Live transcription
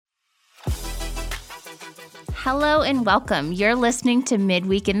Hello and welcome. You're listening to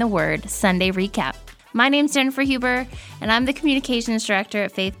Midweek in the Word, Sunday Recap. My name's Jennifer Huber, and I'm the Communications Director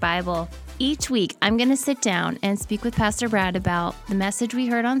at Faith Bible. Each week, I'm going to sit down and speak with Pastor Brad about the message we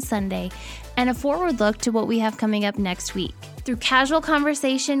heard on Sunday and a forward look to what we have coming up next week. Through casual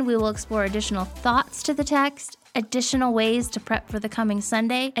conversation, we will explore additional thoughts to the text, additional ways to prep for the coming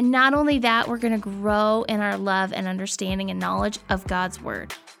Sunday, and not only that, we're going to grow in our love and understanding and knowledge of God's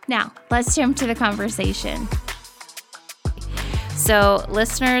Word. Now, let's jump to the conversation. So,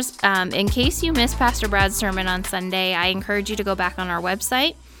 listeners, in case you missed Pastor Brad's sermon on Sunday, I encourage you to go back on our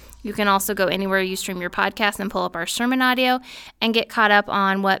website. You can also go anywhere you stream your podcast and pull up our sermon audio and get caught up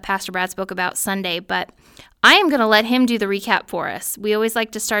on what Pastor Brad spoke about Sunday. But I am going to let him do the recap for us. We always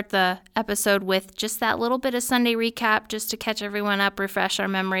like to start the episode with just that little bit of Sunday recap just to catch everyone up, refresh our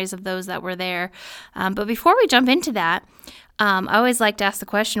memories of those that were there. But before we jump into that, I always like to ask the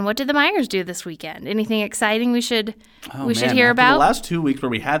question, what did the Myers do this weekend? Anything exciting we should hear about? The last 2 weeks where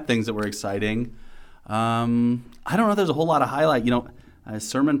we had things that were exciting, I don't know if there's a whole lot of highlight. You know,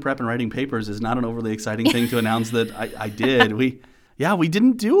 sermon prep and writing papers is not an overly exciting thing to announce that I did. We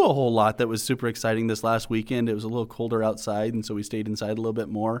didn't do a whole lot that was super exciting this last weekend. It was a little colder outside, and so we stayed inside a little bit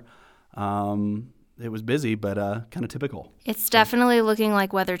more. It was busy, but kind of typical. It's definitely looking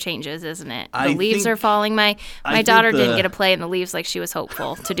like weather changes, isn't it? The leaves are falling. My daughter didn't get to play in the leaves like she was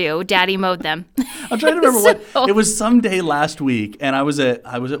hopeful to do. Daddy mowed them. I'm trying to remember it was some day last week, and I was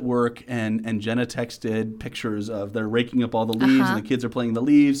at work, and Jenna texted pictures of they're raking up all the leaves, and the kids are playing the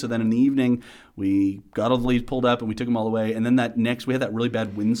leaves. So then in the evening, we got all the leaves pulled up, and we took them all away. And then we had that really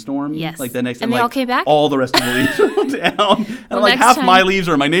bad windstorm. Yes. Like the next, and they all came back? All the rest of the leaves fell down. And half my leaves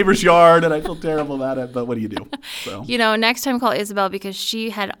are in my neighbor's yard, and I feel terrible about it, but what do you do? So. You know, next time call Isabel because she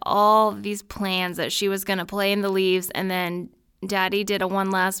had all these plans that she was going to play in the leaves, and then Daddy did a one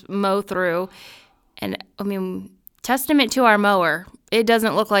last mow through. And, I mean, testament to our mower, it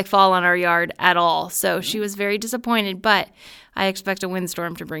doesn't look like fall on our yard at all. So she was very disappointed, but I expect a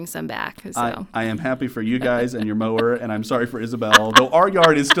windstorm to bring some back. So. I am happy for you guys and your mower, and I'm sorry for Isabel, though our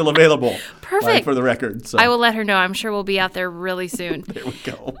yard is still available. Perfect. For the record. So. I will let her know. I'm sure we'll be out there really soon. There we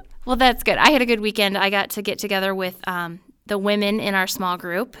go. Well, that's good. I had a good weekend. I got to get together with the women in our small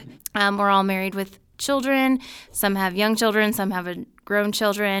group. We're all married with children. Some have young children. Some have grown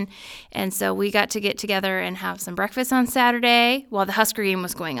children. And so we got to get together and have some breakfast on Saturday while the Husker game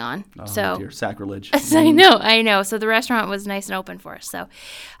was going on. Oh, dear. Sacrilege. I know. So the restaurant was nice and open for us. So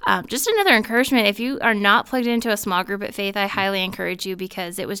just another encouragement. If you are not plugged into a small group at Faith, I highly encourage you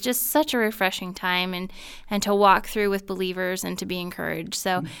because it was just such a refreshing time and to walk through with believers and to be encouraged.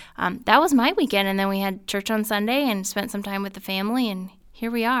 So that was my weekend. And then we had church on Sunday and spent some time with the family, and here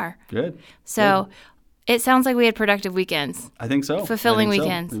we are. Good. So it sounds like we had productive weekends. I think so. Fulfilling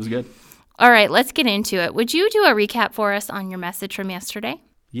weekends. It was good. All right, let's get into it. Would you do a recap for us on your message from yesterday?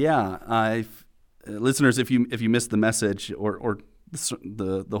 Yeah. Listeners, if you missed the message or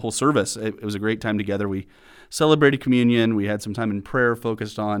the whole service, it was a great time together. We celebrated communion. We had some time in prayer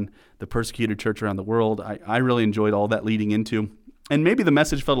focused on the persecuted church around the world. I really enjoyed all that leading into. And maybe the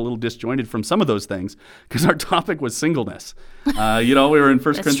message felt a little disjointed from some of those things because our topic was singleness. We were in 1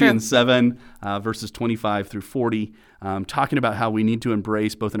 Corinthians 7, verses 25 through 40, talking about how we need to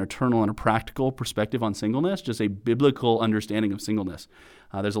embrace both an eternal and a practical perspective on singleness, just a biblical understanding of singleness.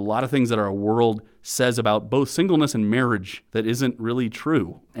 There's a lot of things that our world says about both singleness and marriage that isn't really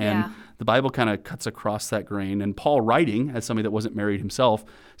true. And the Bible kind of cuts across that grain. And Paul, writing as somebody that wasn't married himself,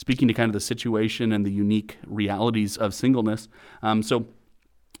 speaking to kind of the situation and the unique realities of singleness. So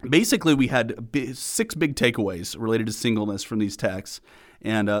basically, we had 6 big takeaways related to singleness from these texts.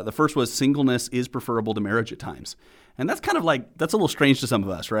 And the first was singleness is preferable to marriage at times. And that's kind of that's a little strange to some of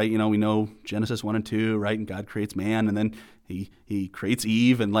us, right? You know, we know Genesis 1 and 2, right? And God creates man, and then he creates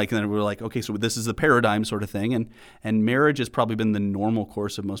Eve, and then we're like, okay, so this is the paradigm sort of thing. And marriage has probably been the normal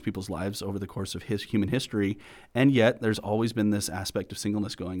course of most people's lives over the course of human history. And yet there's always been this aspect of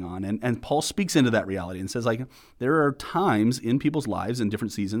singleness going on. And Paul speaks into that reality and says, there are times in people's lives in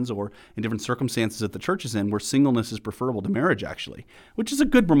different seasons or in different circumstances that the church is in where singleness is preferable to marriage, actually, which is a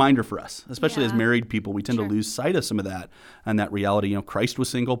good reminder for us, especially as married people. We tend to lose sight of some of that and that reality. You know, Christ was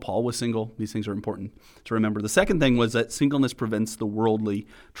single, Paul was single. These things are important to remember. The second thing was that singleness prevents the worldly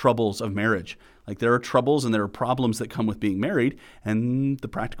troubles of marriage. There are troubles and there are problems that come with being married, and the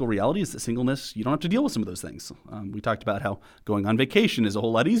practical reality is that singleness, you don't have to deal with some of those things. We talked about how going on vacation is a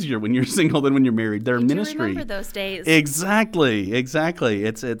whole lot easier when you're single than when you're married. Their ministry. Remember those days. Exactly.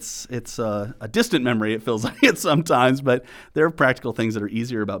 It's a distant memory. It feels like it sometimes, but there are practical things that are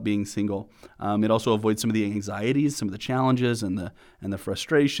easier about being single. It also avoids some of the anxieties, some of the challenges, and and the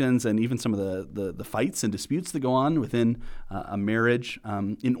frustrations and even some of the fights and disputes that go on within a marriage,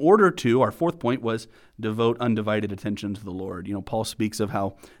 in order to, our fourth point was, devote undivided attention to the Lord. Paul speaks of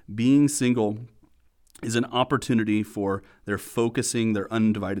how being single is an opportunity for their focusing their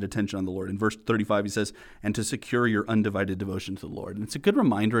undivided attention on the Lord. In verse 35, he says, and to secure your undivided devotion to the Lord. And it's a good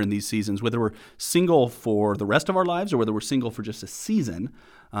reminder in these seasons, whether we're single for the rest of our lives or whether we're single for just a season,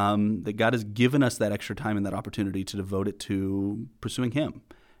 that God has given us that extra time and that opportunity to devote it to pursuing Him.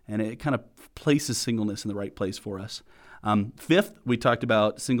 And it kind of places singleness in the right place for us. Fifth, we talked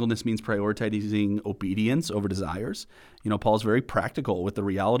about singleness means prioritizing obedience over desires. Paul's very practical with the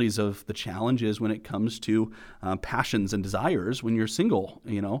realities of the challenges when it comes to passions and desires when you're single,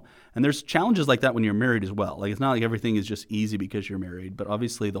 And there's challenges like that when you're married as well. Like, it's not like everything is just easy because you're married, but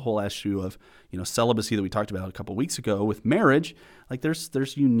obviously the whole issue of, celibacy that we talked about a couple of weeks ago with marriage, like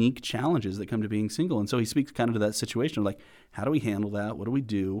there's unique challenges that come to being single. And so he speaks kind of to that situation of like, how do we handle that? What do we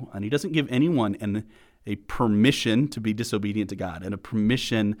do? And he doesn't give anyone a permission to be disobedient to God and a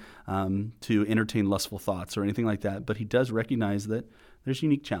permission to entertain lustful thoughts or anything like that. But he does recognize that there's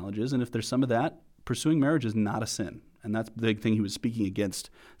unique challenges. And if there's some of that, pursuing marriage is not a sin. And that's the big thing he was speaking against,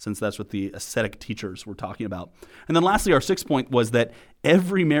 since that's what the ascetic teachers were talking about. And then lastly, our sixth point was that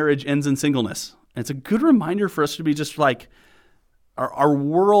every marriage ends in singleness. And it's a good reminder for us to be just like, our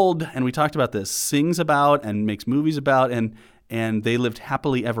world, and we talked about this, sings about and makes movies about, and they lived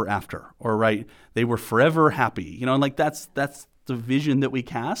happily ever after, or right, they were forever happy, and like that's the vision that we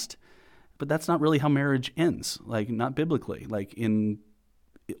cast, but that's not really how marriage ends, like not biblically. Like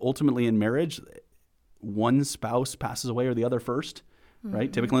ultimately in marriage, one spouse passes away or the other first,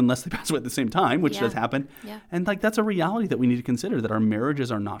 right? Typically, unless they pass away at the same time, which does happen. Yeah. And like that's a reality that we need to consider, that our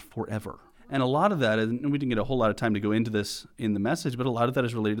marriages are not forever. And a lot of that, and we didn't get a whole lot of time to go into this in the message, but a lot of that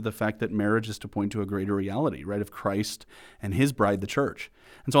is related to the fact that marriage is to point to a greater reality, right, of Christ and His bride, the church.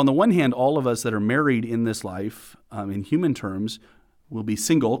 And so on the one hand, all of us that are married in this life, in human terms, will be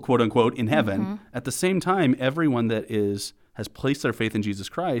single, quote unquote, in heaven. Mm-hmm. At the same time, everyone that has placed their faith in Jesus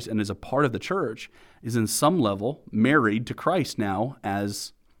Christ and is a part of the church is in some level married to Christ now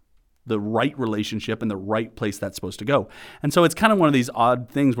as the right relationship and the right place that's supposed to go. And so it's kind of one of these odd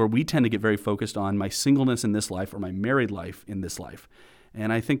things where we tend to get very focused on my singleness in this life or my married life in this life.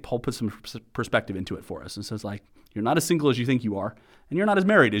 And I think Paul puts some perspective into it for us and says, like, you're not as single as you think you are, and you're not as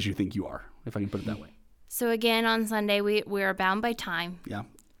married as you think you are, if I can put it that way. So again, on Sunday, we are bound by time. Yeah.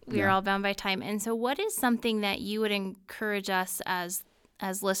 We are all bound by time. And so what is something that you would encourage us as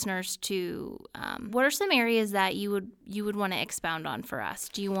listeners to, what are some areas that you would want to expound on for us?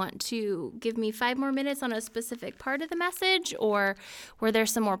 Do you want to give me 5 more minutes on a specific part of the message, or were there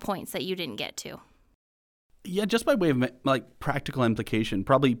some more points that you didn't get to? Yeah, just by way of like practical implication,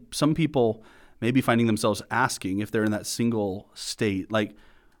 probably some people may be finding themselves asking, if they're in that single state, like,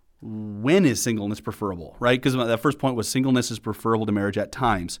 when is singleness preferable, right? Because that first point was singleness is preferable to marriage at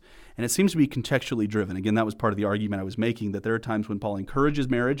times. And it seems to be contextually driven. Again, that was part of the argument I was making, that there are times when Paul encourages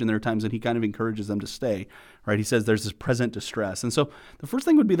marriage and there are times when he kind of encourages them to stay, right? He says there's this present distress. And so the first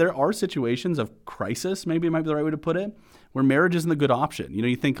thing would be there are situations of crisis, maybe it might be the right way to put it, where marriage isn't a good option.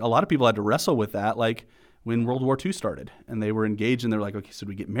 You think a lot of people had to wrestle with that, like when World War II started and they were engaged and they're like, okay, so do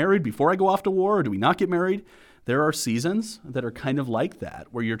we get married before I go off to war, or do we not get married? There are seasons that are kind of like that,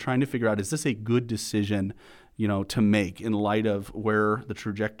 where you're trying to figure out, is this a good decision, to make in light of where the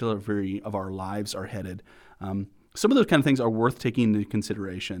trajectory of our lives are headed? Some of those kind of things are worth taking into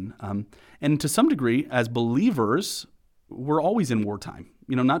consideration. And to some degree, as believers, we're always in wartime.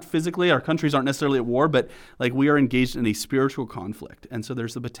 Not physically, our countries aren't necessarily at war, but like we are engaged in a spiritual conflict. And so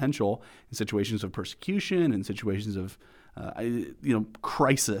there's the potential in situations of persecution and situations of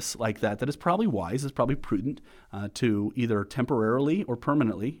crisis like that is probably wise, it's probably prudent to either temporarily or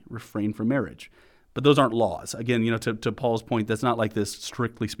permanently refrain from marriage. But those aren't laws. Again, to Paul's point, that's not like this,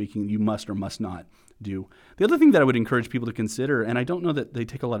 strictly speaking, you must or must not do. The other thing that I would encourage people to consider, and I don't know that they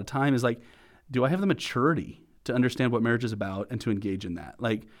take a lot of time, is like, do I have the maturity to understand what marriage is about and to engage in that?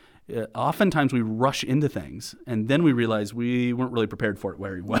 Like, oftentimes we rush into things and then we realize we weren't really prepared for it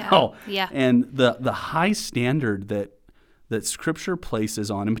very well. Yeah. And the high standard that Scripture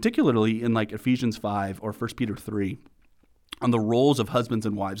places on, and particularly in like Ephesians 5 or 1 Peter 3, on the roles of husbands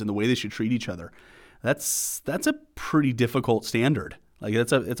and wives and the way they should treat each other, that's a pretty difficult standard. Like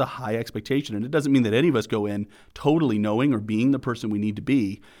it's a high expectation, and it doesn't mean that any of us go in totally knowing or being the person we need to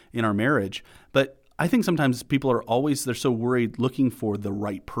be in our marriage. But I think sometimes people they're so worried looking for the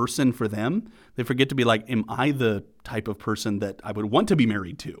right person for them, they forget to be like, am I the type of person that I would want to be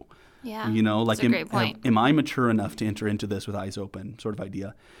married to? Yeah, Like, that's a great point. am I mature enough to enter into this with eyes open, sort of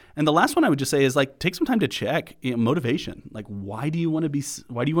idea? And the last one I would just say is, like, take some time to check motivation. Like, why do you want to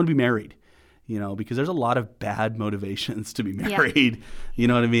be married? Because there's a lot of bad motivations to be married. Yeah. You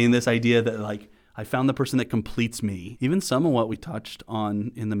know what I mean? This idea that, like, I found the person that completes me. Even some of what we touched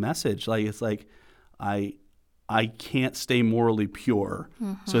on in the message, like, it's like, I can't stay morally pure,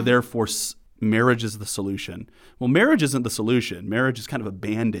 so therefore marriage is the solution. Well, marriage isn't the solution. Marriage is kind of a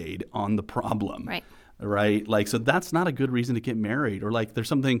Band-Aid on the problem. Right? Like, so that's not a good reason to get married. Or, like, there's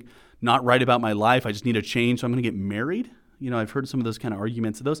something not right about my life, I just need a change, so I'm going to get married. I've heard some of those kind of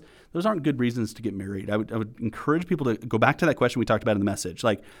arguments. Those aren't good reasons to get married. I would encourage people to go back to that question we talked about in the message.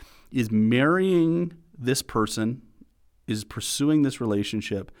 Like, is marrying this person, is pursuing this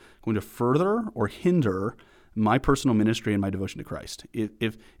relationship going to further or hinder my personal ministry and my devotion to Christ?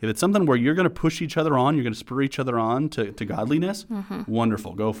 If it's something where you're going to push each other on, you're going to spur each other on to godliness,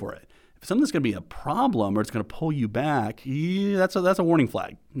 wonderful, go for it. If something that's going to be a problem or it's going to pull you back, that's a warning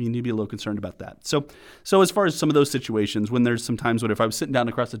flag. You need to be a little concerned about that. So as far as some of those situations, when there's some times when if I was sitting down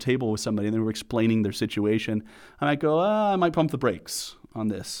across the table with somebody and they were explaining their situation, I might go, I might pump the brakes on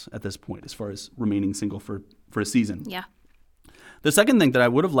this at this point as far as remaining single for a season. Yeah. The second thing that I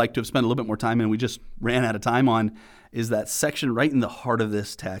would have liked to have spent a little bit more time in, we just ran out of time on, is that section right in the heart of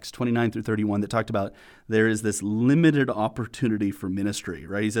this text, 29 through 31, that talked about there is this limited opportunity for ministry,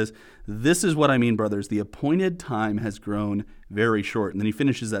 right? He says, this is what I mean, brothers, the appointed time has grown very short. And then he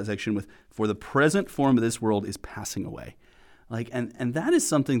finishes that section with, for the present form of this world is passing away. Like, and that is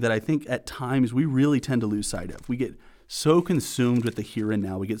something that I think at times we really tend to lose sight of. We get so consumed with the here and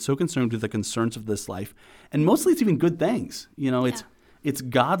now. We get so consumed with the concerns of this life. And mostly it's even good things. It's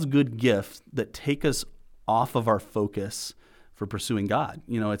God's good gift that take us off of our focus for pursuing God.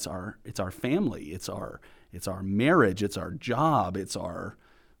 It's our family, it's our marriage, it's our job, it's our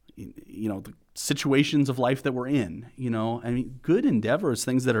the situations of life that we're in. I mean, good endeavors,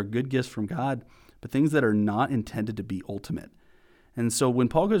 things that are good gifts from God, but things that are not intended to be ultimate. And so when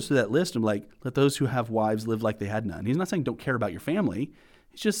Paul goes through that list of, like, let those who have wives live like they had none, he's not saying don't care about your family.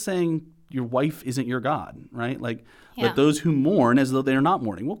 He's just saying your wife isn't your God, right? Like, let those who mourn as though they are not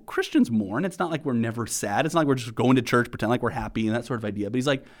mourning. Well, Christians mourn. It's not like we're never sad. It's not like we're just going to church, pretend like we're happy and that sort of idea. But he's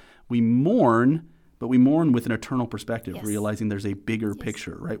like, we mourn, but we mourn with an eternal perspective, realizing there's a bigger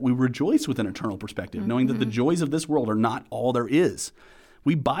picture, right? We rejoice with an eternal perspective, knowing that the joys of this world are not all there is.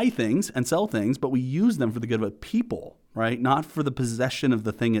 We buy things and sell things, but we use them for the good of people, right? Not for the possession of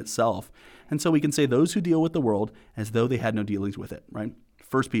the thing itself. And so we can say those who deal with the world as though they had no dealings with it, right?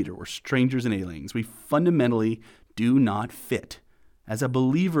 1 Peter, we're strangers and aliens. We fundamentally do not fit. As a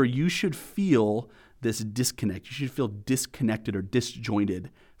believer, you should feel this disconnect. You should feel disconnected or disjointed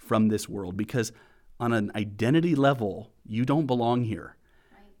from this world because on an identity level, you don't belong here.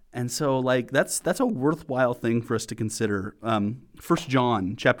 And so, like, that's a worthwhile thing for us to consider. 1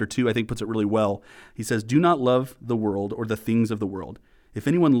 John chapter 2, I think, puts it really well. He says, do not love the world or the things of the world. If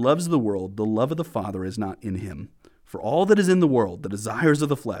anyone loves the world, the love of the Father is not in him. For all that is in the world, the desires of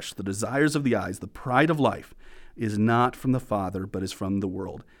the flesh, the desires of the eyes, the pride of life, is not from the Father, but is from the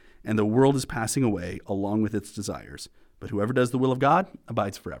world. And the world is passing away along with its desires. But whoever does the will of God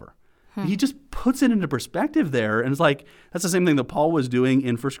abides forever. He just puts it into perspective there. And it's like, that's the same thing that Paul was doing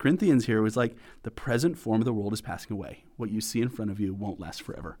in 1 Corinthians here. It was like, the present form of the world is passing away. What you see in front of you won't last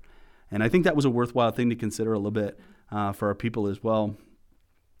forever. And I think that was a worthwhile thing to consider a little bit for our people as well.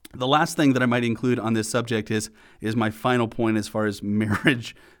 The last thing that I might include on this subject is my final point as far as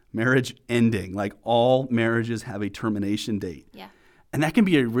marriage ending. Like, all marriages have a termination date. Yeah. And that can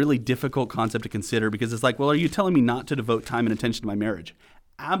be a really difficult concept to consider because it's like, well, are you telling me not to devote time and attention to my marriage?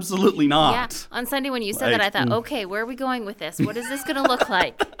 Absolutely not. Yeah. On Sunday when you said that, I thought, okay, where are we going with this? What is this going to look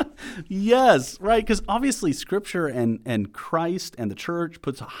like? Yes, right. Because obviously Scripture and Christ and the church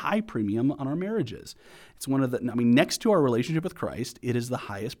puts a high premium on our marriages. It's next to our relationship with Christ, it is the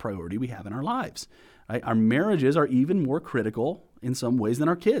highest priority we have in our lives. Right? Our marriages are even more critical in some ways than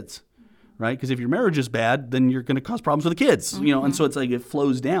our kids. Right? Because if your marriage is bad, then you're going to cause problems with the kids, and so it's like it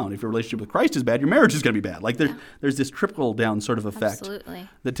flows down. If your relationship with Christ is bad, your marriage is going to be bad. Like there's this trickle down sort of effect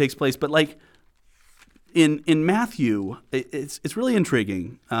that takes place. But like in Matthew, it's really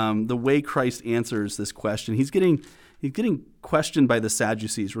intriguing the way Christ answers this question. He's getting questioned by the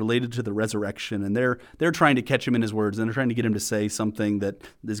Sadducees related to the resurrection, and they're trying to catch him in his words, and they're trying to get him to say something that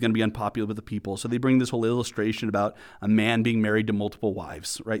is going to be unpopular with the people. So they bring this whole illustration about a man being married to multiple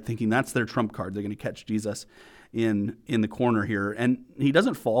wives, right? Thinking that's their trump card. They're going to catch Jesus in the corner here, and he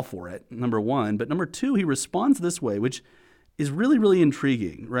doesn't fall for it, number one. But number two, he responds this way, which is really, really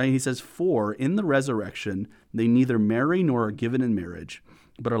intriguing, right? He says, "For in the resurrection they neither marry nor are given in marriage,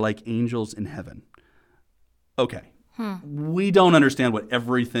 but are like angels in heaven. Okay. We don't understand what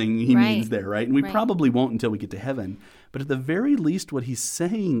everything he means there, right? And we probably won't until we get to heaven. But at the very least, what he's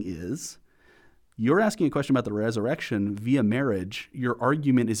saying is, you're asking a question about the resurrection via marriage. Your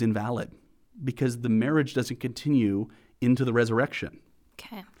argument is invalid because the marriage doesn't continue into the resurrection.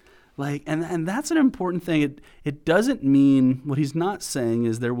 Okay. And that's an important thing. It doesn't mean, what he's not saying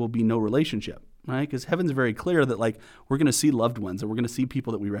is there will be no relationship, right? Because heaven's very clear that we're going to see loved ones and we're going to see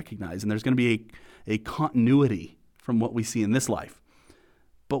people that we recognize, and there's going to be a continuity from what we see in this life.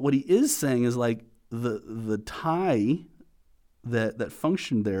 But what he is saying is the tie that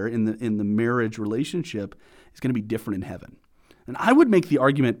functioned there in the marriage relationship is going to be different in heaven. And I would make the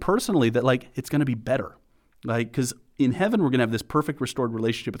argument personally that it's going to be better. Because in heaven, we're going to have this perfect restored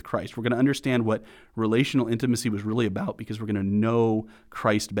relationship with Christ. We're going to understand what relational intimacy was really about because we're going to know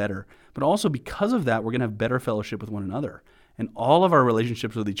Christ better. But also because of that, we're going to have better fellowship with one another. And all of our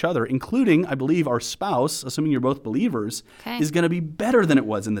relationships with each other, including, I believe, our spouse, assuming you're both believers, is going to be better than it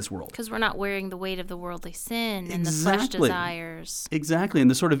was in this world. Because we're not wearing the weight of the worldly sin and the flesh desires. Exactly.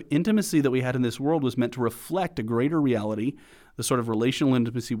 And the sort of intimacy that we had in this world was meant to reflect a greater reality, the sort of relational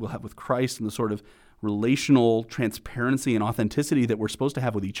intimacy we'll have with Christ and the sort of relational transparency and authenticity that we're supposed to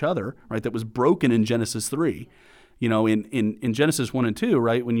have with each other, right, that was broken in Genesis 3. In Genesis 1 and 2,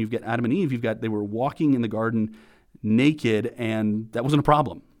 right, when you've got Adam and Eve, they were walking in the garden naked, and that wasn't a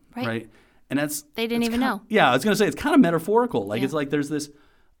problem, right? And they didn't even know. Yeah, I was going to say it's kind of metaphorical. It's there's this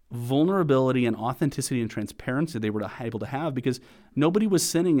vulnerability and authenticity and transparency they were able to have because nobody was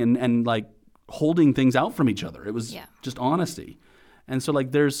sinning and holding things out from each other. It was just honesty. And so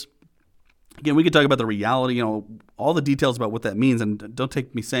there's, again, we could talk about the reality, all the details about what that means, and don't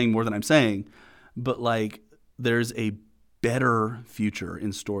take me saying more than I'm saying, but there's a better future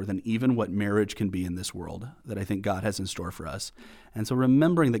in store than even what marriage can be in this world that I think God has in store for us. And so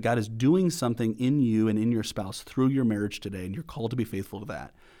remembering that God is doing something in you and in your spouse through your marriage today, and you're called to be faithful to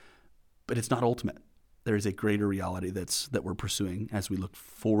that. But it's not ultimate. There is a greater reality that we're pursuing as we look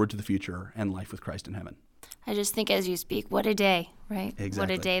forward to the future and life with Christ in heaven. I just think as you speak, what a day, right? Exactly. What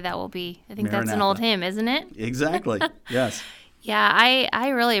a day that will be. I think that's an old hymn, isn't it? Exactly. Yes. Yeah, I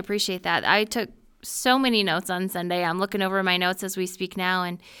really appreciate that. I took so many notes on Sunday. I'm looking over my notes as we speak now,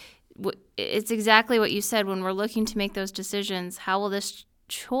 and it's exactly what you said. When we're looking to make those decisions, how will this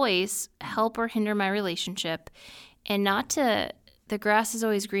choice help or hinder my relationship? And the grass is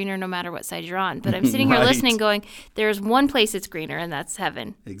always greener no matter what side you're on. But I'm sitting here listening going, there's one place it's greener, and that's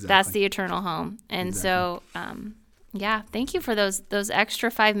heaven. Exactly. That's the eternal home. And so, thank you for those extra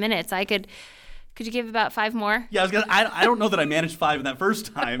 5 minutes. Could you give about 5 more? Yeah, I don't know that I managed 5 in that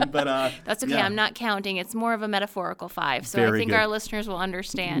first time, but that's okay. Yeah. I'm not counting. It's more of a metaphorical 5, so I think our listeners will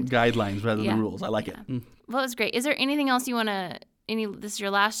understand. Guidelines rather than rules. I like it. Well, it was great. Is there anything else you want to? This is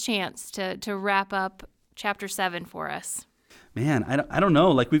your last chance to wrap up chapter 7 for us. Man, I don't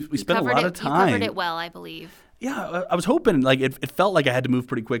know. We spent a lot of time. You covered it well, I believe. Yeah, I was hoping. It felt like I had to move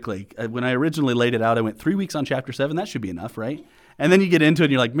pretty quickly. When I originally laid it out, I went 3 weeks on chapter 7. That should be enough, right? And then you get into it,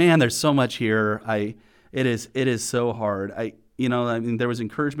 and you're like, man, there's so much here. It is so hard. There was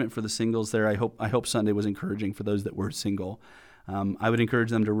encouragement for the singles there. I hope Sunday was encouraging for those that were single. I would encourage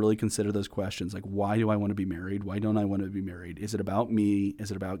them to really consider those questions, why do I want to be married? Why don't I want to be married? Is it about me? Is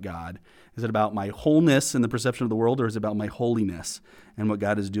it about God? Is it about my wholeness in the perception of the world, or is it about my holiness and what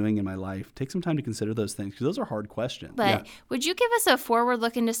God is doing in my life? Take some time to consider those things, because those are hard questions. But would you give us a forward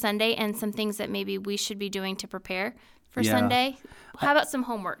look into Sunday and some things that maybe we should be doing to prepare for Sunday? How about some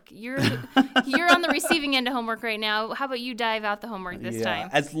homework? You're on the receiving end of homework right now. How about you dive out the homework this time?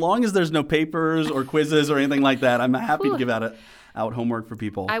 As long as there's no papers or quizzes or anything like that, I'm happy to give out homework for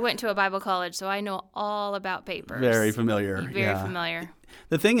people. I went to a Bible college, so I know all about papers. Very familiar. Very familiar.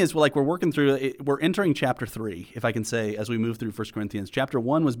 The thing is, we're working through it. We're entering chapter 3, if I can say, as we move through 1 Corinthians. Chapter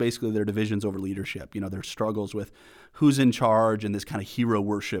 1 was basically their divisions over leadership. Their struggles with who's in charge and this kind of hero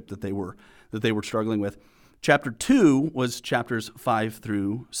worship that they were struggling with. Chapter 2 was chapters 5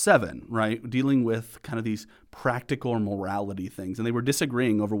 through 7, right? Dealing with kind of these practical morality things. And they were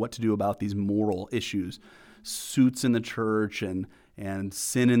disagreeing over what to do about these moral issues, suits in the church and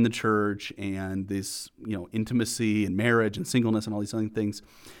sin in the church and this, intimacy and marriage and singleness and all these other things.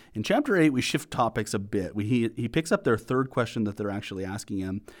 In chapter 8, we shift topics a bit. He picks up their third question that they're actually asking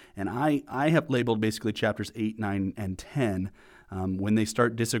him. And I have labeled basically chapters 8, 9, and 10 when they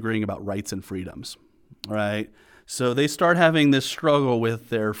start disagreeing about rights and freedoms. Right? So they start having this struggle with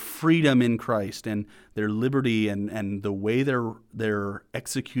their freedom in Christ and their liberty and the way they're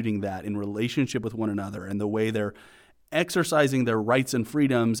executing that in relationship with one another and the way they're exercising their rights and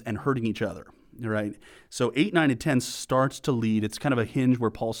freedoms and hurting each other. right? So 8, 9, and 10 starts to lead. It's kind of a hinge where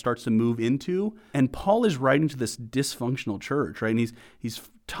Paul starts to move into. And Paul is writing to this dysfunctional church, right? And he's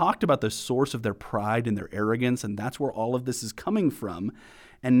talked about the source of their pride and their arrogance, and that's where all of this is coming from.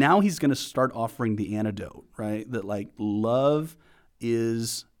 And now he's going to start offering the antidote, right? That like love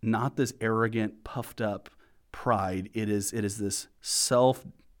is not this arrogant, puffed up pride. It is this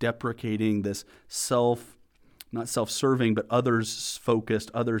self-deprecating, this not self-serving, but others-focused,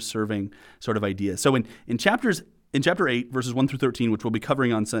 others-serving sort of idea. So in chapter 8, verses 1 through 13, which we'll be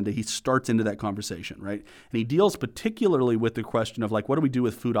covering on Sunday, he starts into that conversation, right? And he deals particularly with the question of like, what do we do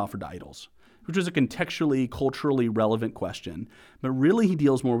with food offered to idols? Which is a contextually, culturally relevant question. But really he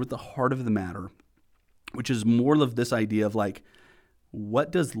deals more with the heart of the matter, which is more of this idea of like,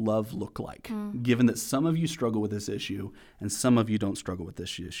 what does love look like, given that some of you struggle with this issue and some of you don't struggle with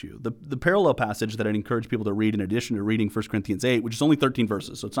this issue? The parallel passage that I'd encourage people to read in addition to reading 1 Corinthians 8, which is only 13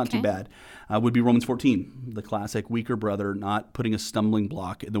 verses, so it's not too bad, would be Romans 14, the classic weaker brother not putting a stumbling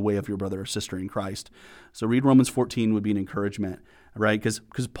block in the way of your brother or sister in Christ. So read Romans 14 would be an encouragement, right? Because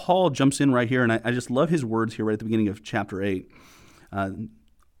Paul jumps in right here, and I just love his words here right at the beginning of chapter 8.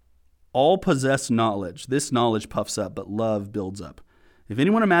 All possess knowledge. This knowledge puffs up, but love builds up. If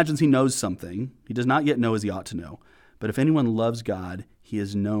anyone imagines he knows something, he does not yet know as he ought to know. But if anyone loves God, he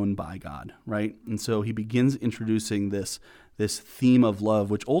is known by God, right? And so he begins introducing this theme of love,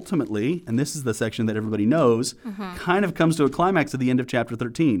 which ultimately, and this is the section that everybody knows, kind of comes to a climax at the end of chapter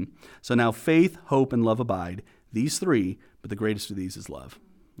 13. So now faith, hope, and love abide, these three, but the greatest of these is love.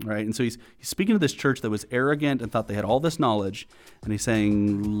 Right? And so he's speaking to this church that was arrogant and thought they had all this knowledge, and he's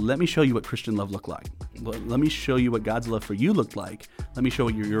saying, let me show you what Christian love looked like. Let me show you what God's love for you looked like. Let me show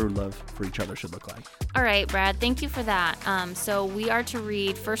what your love for each other should look like. All right, Brad, thank you for that. So we are to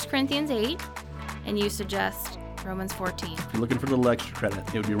read 1 Corinthians 8, and you suggest Romans 14. If you're looking for a little extra credit,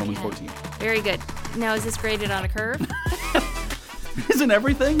 it would be Romans 14. Very good. Now, is this graded on a curve? Isn't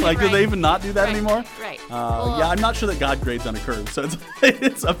everything? Like, right. Do they even not do that anymore? Right. Yeah, I'm not sure that God grades on a curve, so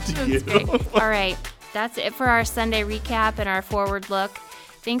it's up to you. All right. That's it for our Sunday recap and our forward look.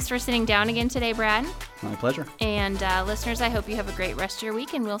 Thanks for sitting down again today, Brad. My pleasure. And listeners, I hope you have a great rest of your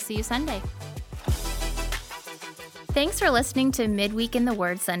week, and we'll see you Sunday. Thanks for listening to Midweek in the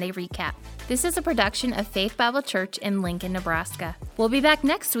Word Sunday Recap. This is a production of Faith Bible Church in Lincoln, Nebraska. We'll be back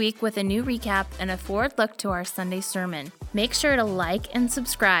next week with a new recap and a forward look to our Sunday sermon. Make sure to like and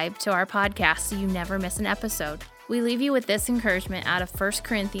subscribe to our podcast so you never miss an episode. We leave you with this encouragement out of 1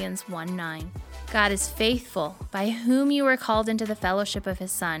 Corinthians 1:9. God is faithful, by whom you were called into the fellowship of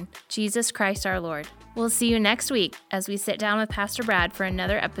His Son, Jesus Christ our Lord. We'll see you next week as we sit down with Pastor Brad for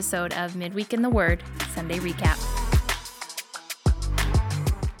another episode of Midweek in the Word Sunday Recap.